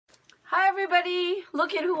Hi everybody!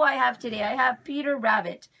 Look at who I have today. I have Peter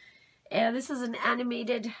Rabbit. And this is an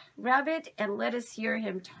animated rabbit, and let us hear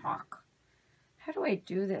him talk. How do I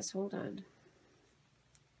do this? Hold on.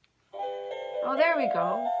 Oh, there we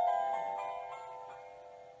go.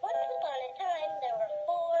 Once upon a time, there were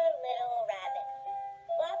 4 little rabbits.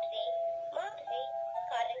 Flopsy, Mopsy,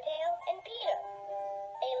 Cottontail, and Peter.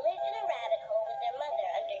 They lived in a rabbit hole with their mother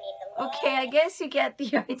underneath a log. Okay, I guess you get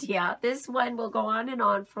the idea. This one will go on and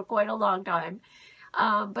on for quite a long time.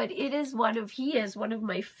 But he is one of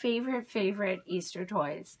my favorite Easter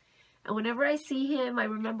toys. And whenever I see him, I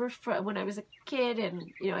remember from when I was a kid,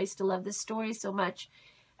 and I used to love this story so much.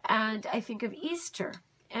 And I think of Easter.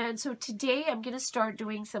 And so today I'm going to start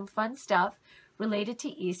doing some fun stuff related to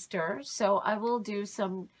Easter. So I will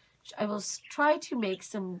try to make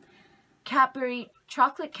some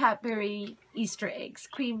chocolate Cadbury Easter eggs,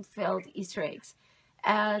 cream-filled Easter eggs.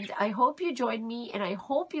 And I hope you join me, and I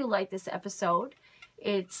hope you like this episode.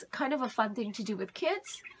 It's kind of a fun thing to do with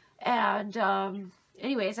kids. And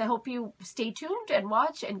anyways, I hope you stay tuned and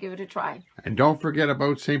watch and give it a try. And don't forget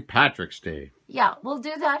about St. Patrick's Day. Yeah, we'll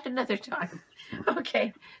do that another time.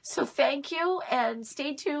 Okay, so thank you, and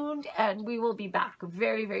stay tuned, and we will be back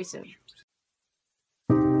very, very soon.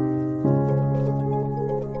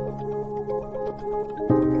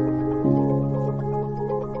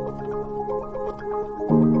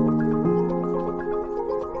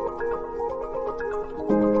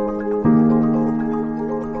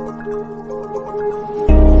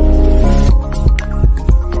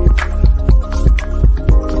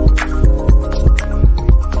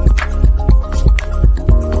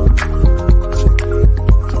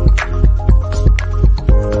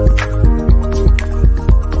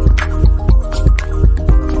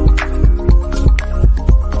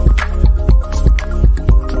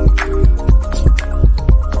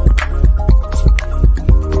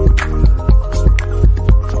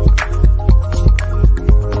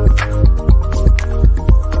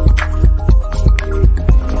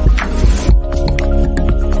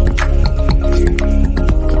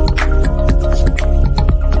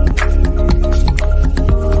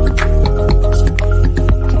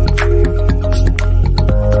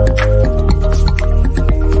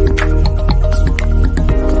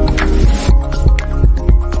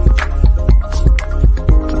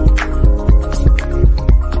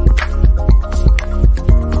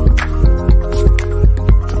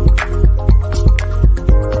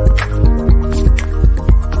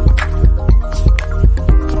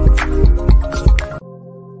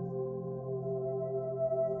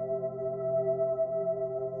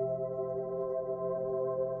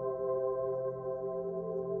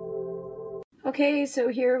 Okay, so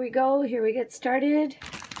here we go. Here we get started.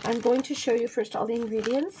 I'm going to show you first all the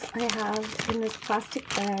ingredients I have in this plastic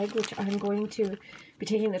bag, which I'm going to be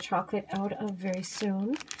taking the chocolate out of very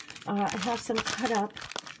soon. I have some cut up.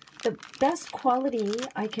 The best quality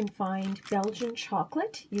I can find, Belgian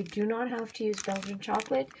chocolate. You do not have to use Belgian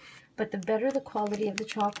chocolate, but the better the quality of the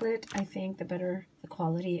chocolate, I think the better the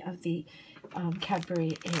quality of the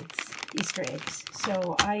Cadbury eggs, Easter eggs.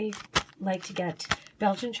 So I like to get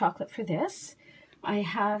Belgian chocolate for this. I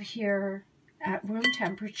have here at room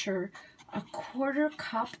temperature a 1/4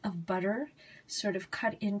 cup of butter, sort of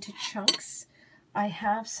cut into chunks. I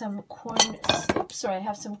have some corn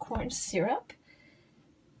syrup.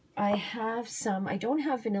 I don't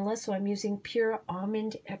have vanilla, so I'm using pure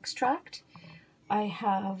almond extract. I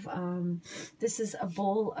have, this is a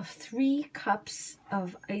bowl of 3 cups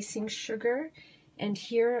of icing sugar, and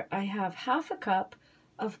here I have 1/2 cup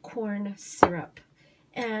of corn syrup.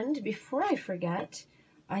 And before I forget,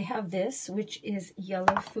 I have this, which is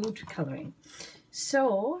yellow food coloring.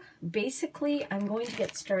 So basically, I'm going to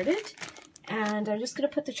get started, and I'm just going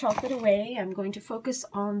to put the chocolate away. I'm going to focus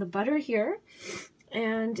on the butter here.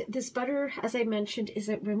 And this butter, as I mentioned, is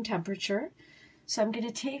at room temperature. So I'm going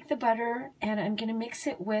to take the butter, and I'm going to mix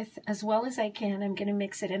it with, as well as I can, I'm going to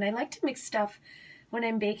mix it. And I like to mix stuff when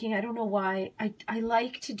I'm baking. I don't know why. I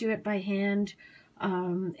like to do it by hand,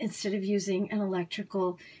 instead of using an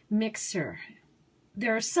electrical mixer.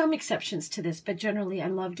 There are some exceptions to this, but generally I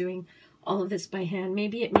love doing all of this by hand.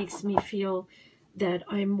 Maybe it makes me feel that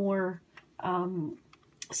I'm more,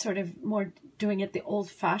 more doing it the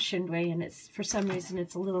old-fashioned way, and it's, for some reason,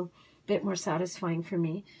 it's a little bit more satisfying for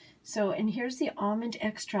me. So, and here's the almond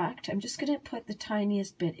extract. I'm just going to put the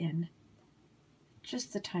tiniest bit in,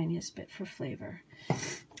 just the tiniest bit for flavor.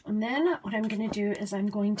 And then what I'm going to do is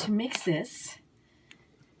I'm going to mix this.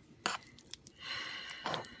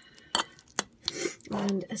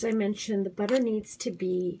 And as I mentioned, the butter needs to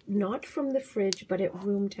be not from the fridge, but at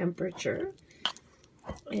room temperature.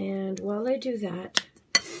 And while I do that,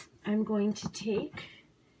 I'm going to take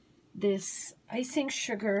this icing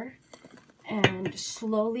sugar and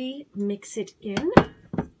slowly mix it in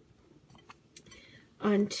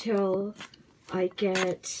until I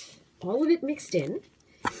get all of it mixed in,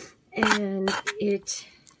 and it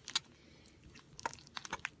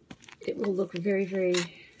will look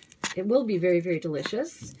it will be very, very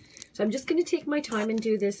delicious. So I'm just going to take my time and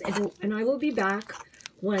do this, and I will be back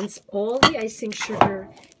once all the icing sugar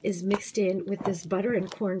is mixed in with this butter and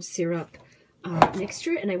corn syrup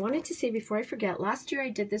mixture. And I wanted to say before I forget, last year I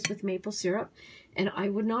did this with maple syrup, and I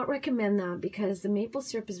would not recommend that because the maple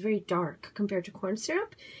syrup is very dark compared to corn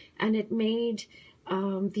syrup, and it made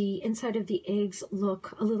the inside of the eggs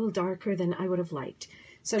look a little darker than I would have liked.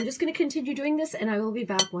 So I'm just going to continue doing this, and I will be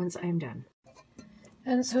back once I'm done.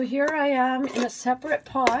 And so here I am in a separate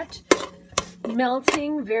pot,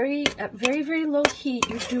 melting at very, very low heat.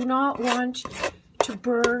 You do not want to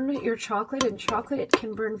burn your chocolate, and chocolate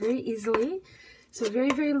can burn very easily. So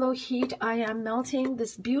very, very low heat. I am melting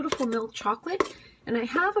this beautiful milk chocolate, and I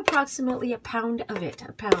have approximately a pound of it,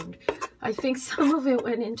 a pound. I think some of it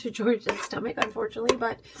went into George's stomach, unfortunately,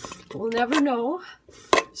 but we'll never know.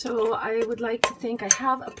 So I would like to think I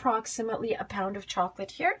have approximately a pound of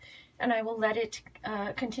chocolate here, and I will let it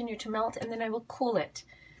continue to melt, and then I will cool it.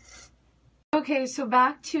 Okay, so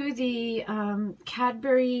back to the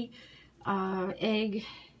Cadbury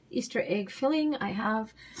Easter egg filling. I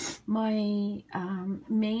have my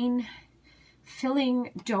main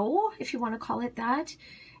filling dough, if you want to call it that,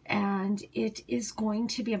 and it is going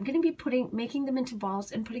to be, I'm going to be making them into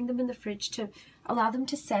balls and putting them in the fridge to allow them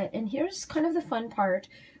to set. And here's kind of the fun part,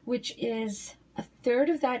 which is a third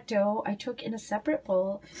of that dough I took in a separate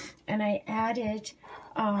bowl, and I added,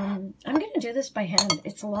 I'm going to do this by hand.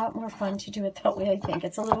 It's a lot more fun to do it that way, I think.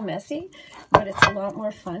 It's a little messy, but it's a lot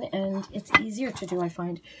more fun, and it's easier to do, I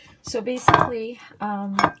find. So basically,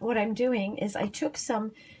 what I'm doing is I took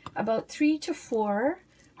about 3 to 4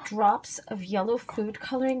 drops of yellow food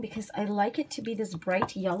coloring, because I like it to be this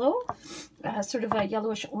bright yellow, sort of a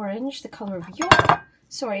yellowish orange, the color of yolk.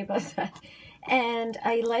 Sorry about that. And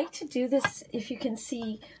I like to do this, if you can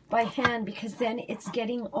see, by hand, because then it's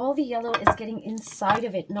getting, all the yellow is getting inside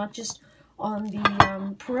of it, not just on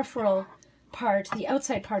the peripheral part, the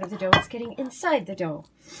outside part of the dough. It's getting inside the dough.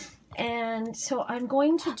 And so I'm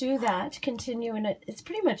going to do that, continue, and it's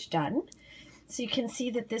pretty much done. So you can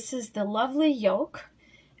see that this is the lovely yolk,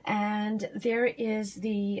 and there is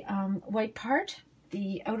the white part,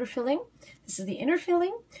 the outer filling. This is the inner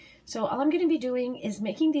filling. So all I'm going to be doing is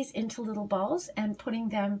making these into little balls and putting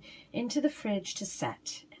them into the fridge to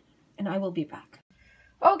set. And I will be back.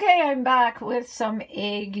 Okay, I'm back with some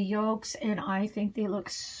egg yolks, and I think they look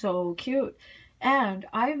so cute. And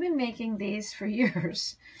I've been making these for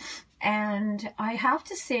years. And I have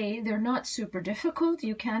to say, they're not super difficult.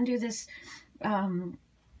 You can do this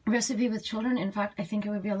recipe with children. In fact, I think it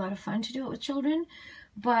would be a lot of fun to do it with children.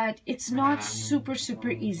 But it's not super, super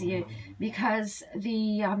easy, because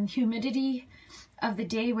the humidity of the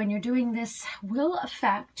day when you're doing this will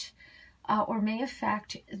affect or may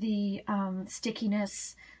affect the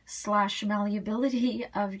stickiness / malleability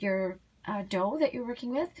of your dough that you're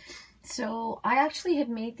working with. So I actually had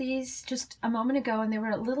made these just a moment ago, and they were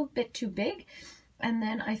a little bit too big. And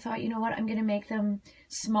then I thought, you know what, I'm going to make them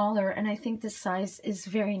smaller, and I think this size is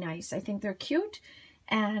very nice. I think they're cute.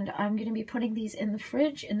 And I'm going to be putting these in the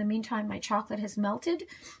fridge. In the meantime, my chocolate has melted.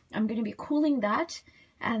 I'm going to be cooling that.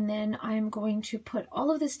 And then I'm going to put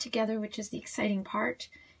all of this together, which is the exciting part.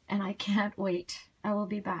 And I can't wait. I will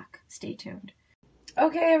be back. Stay tuned.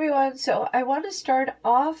 Okay, everyone. So I want to start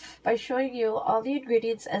off by showing you all the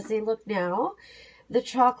ingredients as they look now. The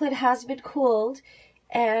chocolate has been cooled.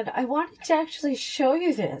 And I wanted to actually show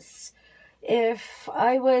you this. If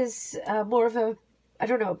I was more of a, I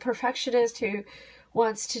don't know, perfectionist who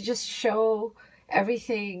wants to just show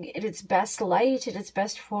everything in its best light, in its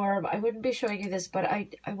best form, I wouldn't be showing you this, but I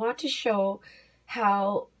want to show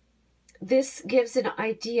how this gives an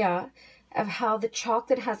idea of how the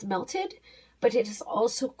chocolate has melted, but it has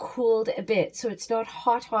also cooled a bit. So it's not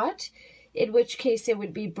hot, in which case it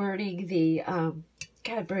would be burning the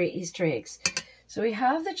Cadbury Easter eggs. So we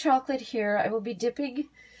have the chocolate here. I will be dipping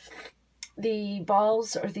the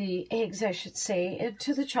balls, or the eggs, I should say,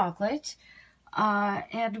 into the chocolate.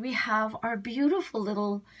 And we have our beautiful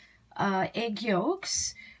little egg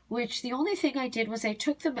yolks, which the only thing I did was I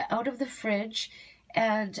took them out of the fridge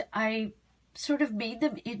and I sort of made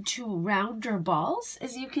them into rounder balls,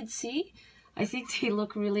 as you can see. I think they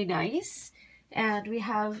look really nice. And we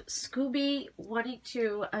have Scooby wanting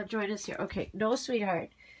to join us here. Okay, no, sweetheart.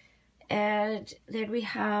 And then we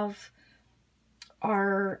have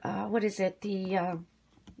our, what is it? The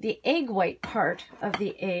the egg white part of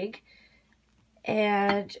the egg.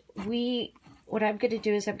 And what I'm going to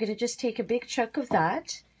do is I'm going to just take a big chunk of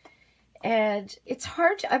that. And it's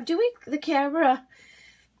hard. I'm doing the camera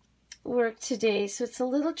work today, so it's a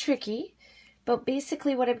little tricky. But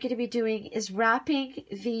basically what I'm going to be doing is wrapping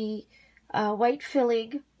the white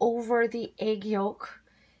filling over the egg yolk.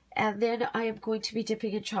 And then I am going to be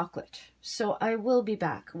dipping in chocolate. So I will be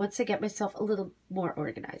back once I get myself a little more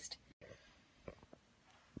organized.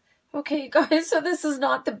 Okay, guys, so this is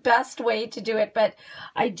not the best way to do it, but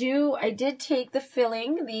I did take the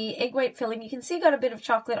filling, the egg white filling. You can see I got a bit of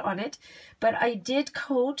chocolate on it, but I did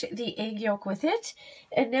coat the egg yolk with it.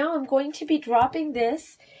 And now I'm going to be dropping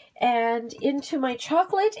this and into my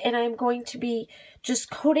chocolate, and I'm going to be just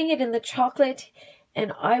coating it in the chocolate,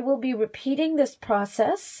 and I will be repeating this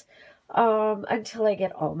process until I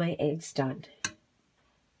get all my eggs done.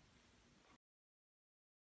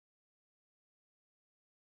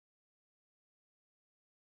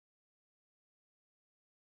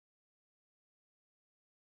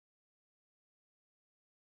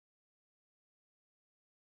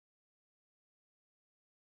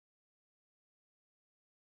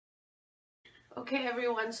 Okay,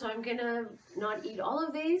 everyone, so I'm gonna not eat all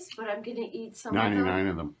of these, but I'm gonna eat some 99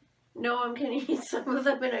 of them. No, I'm gonna eat some of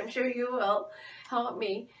them, and I'm sure you will help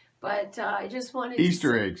me. But I just wanted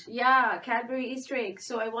Easter to eggs. Yeah, Cadbury Easter eggs.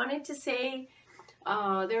 So I wanted to say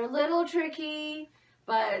they're a little tricky,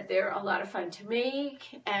 but they're a lot of fun to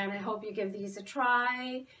make, and I hope you give these a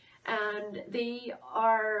try. And they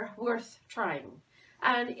are worth trying.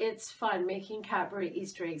 And it's fun making Cadbury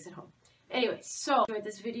Easter eggs at home. Anyway, so if you enjoyed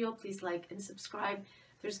this video, please like and subscribe.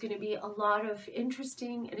 There's going to be a lot of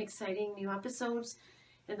interesting and exciting new episodes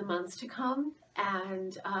in the months to come,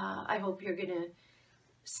 and I hope you're going to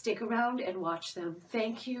stick around and watch them.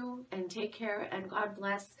 Thank you, and take care, and God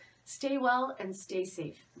bless. Stay well and stay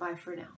safe. Bye for now.